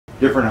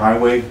Different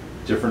highway,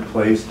 different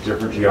place,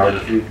 different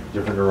geography,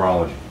 different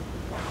neurology.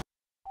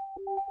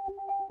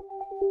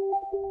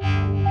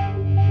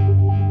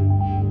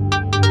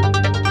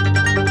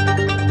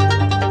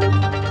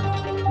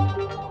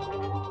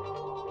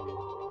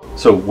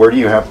 So where do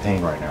you have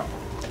pain right now?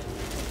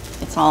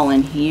 It's all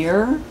in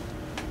here,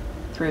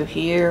 through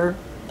here,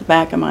 the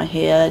back of my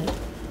head,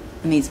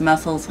 and these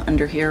muscles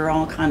under here are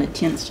all kind of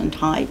tensed and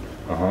tight.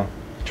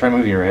 Try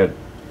moving your head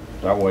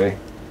that way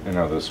and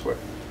now this way.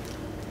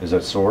 Is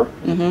that sore?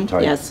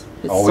 Tight? Yes.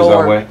 It's always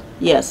sore. that way?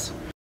 Yes.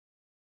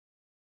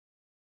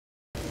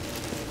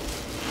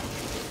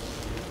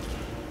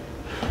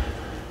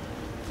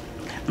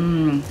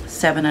 Mm,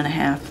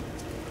 7.5.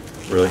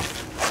 Really?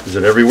 Is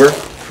it everywhere?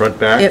 Front,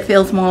 back? It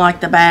feels more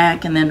like the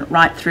back and then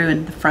right through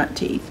in the front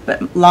teeth,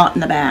 but a lot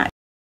in the back.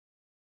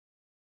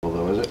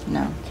 Although, is it?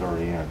 No. It's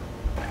already in.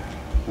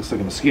 Looks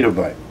like a mosquito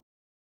bite.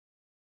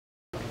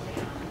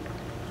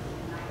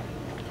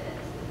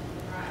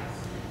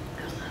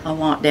 A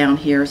lot down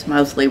here is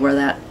mostly where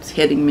that's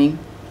hitting me.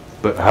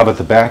 But how about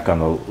the back on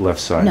the left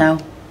side? No.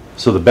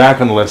 So the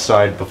back on the left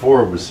side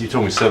before was, you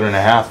told me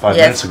 7.5, 5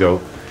 Yes. minutes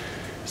ago.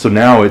 So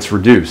now it's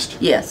reduced.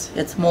 Yes,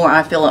 it's more,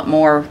 I feel it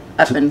more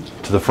up and...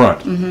 To the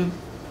front. Mm-hmm.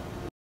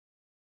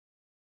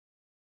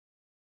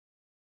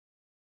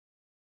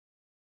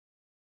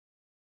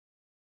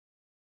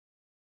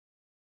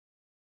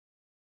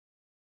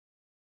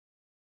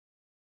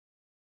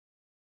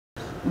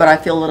 But I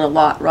feel it a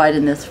lot right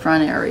in this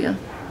front area.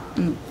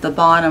 And the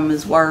bottom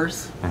is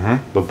worse.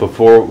 But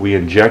before we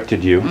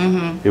injected you,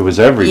 it was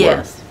everywhere.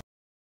 Yes.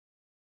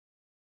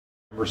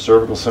 Remember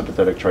cervical,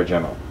 sympathetic,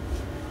 trigeminal.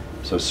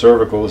 So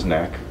cervical is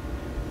neck.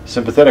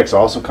 Sympathetics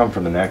also come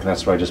from the neck, and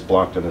that's why I just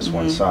blocked on this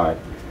one side.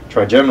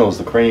 Trigeminal is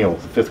the cranial,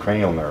 the fifth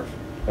cranial nerve.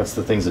 That's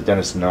the things that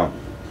dentists numb.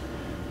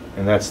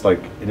 And that's like,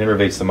 it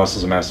innervates the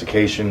muscles of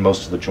mastication,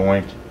 most of the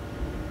joint.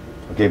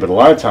 Okay, but a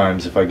lot of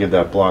times if I give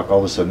that block, all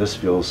of a sudden this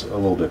feels a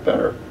little bit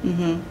better.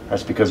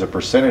 That's because a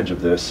percentage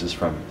of this is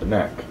from the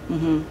neck.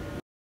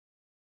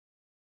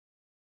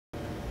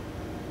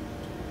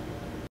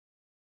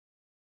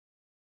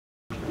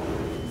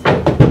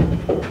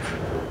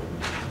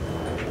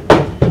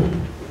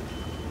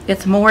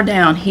 It's more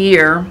down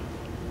here,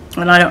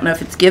 and I don't know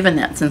if it's given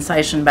that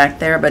sensation back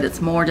there, but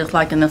it's more just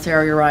like in this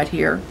area right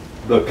here.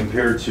 But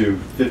compared to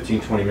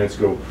 15-20 minutes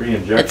ago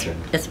pre-injection,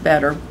 It's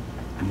better.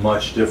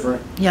 much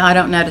different. Yeah, I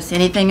don't notice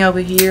anything over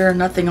here,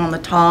 nothing on the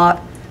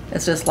top.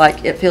 It's just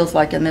like, it feels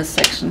like in this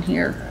section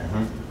here.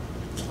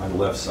 On the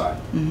left side.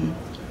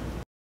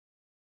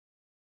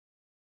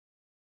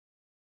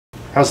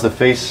 How's the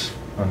face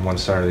on one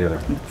side or the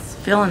other? It's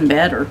feeling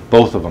better.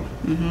 Both of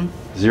them.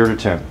 0 to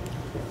 10.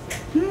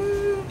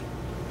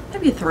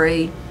 Maybe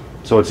 3.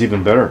 So it's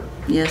even better.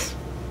 Yes.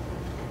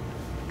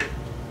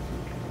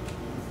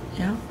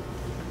 Yeah.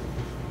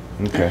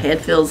 The Okay.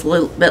 head feels a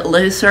little bit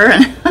looser.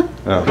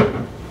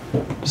 Oh.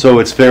 So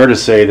it's fair to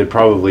say that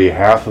probably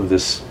half of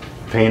this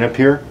pain up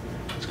here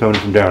is coming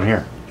from down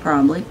here.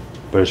 Probably.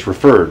 But it's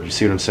referred. You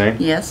see what I'm saying?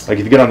 Yes. Like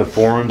if you get on the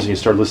forums and you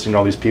start listening to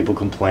all these people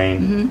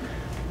complain,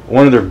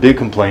 one of their big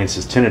complaints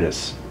is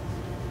tinnitus.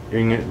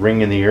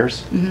 Ring in the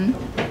ears.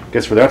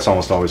 Guess where that's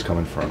almost always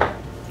coming from.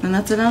 And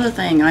that's another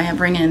thing. I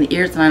have ringing in the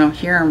ears and I don't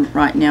hear them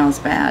right now as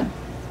bad.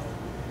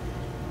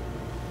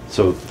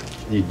 So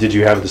did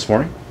you have it this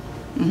morning?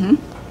 Do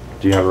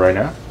you have it right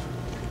now?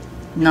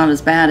 Not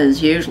as bad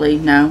as usually,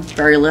 no,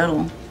 very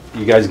little.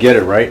 You guys get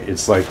it, right?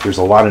 It's like there's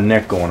a lot of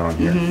neck going on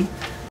here.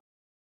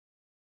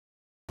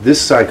 This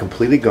side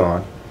completely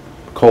gone,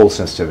 cold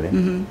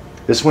sensitivity.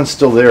 This one's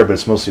still there, but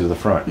it's mostly to the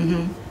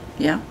front.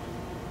 Yeah.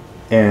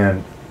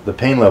 And the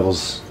pain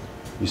levels,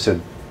 you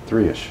said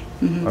 3-ish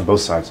on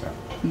both sides now.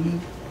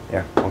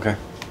 Yeah, okay.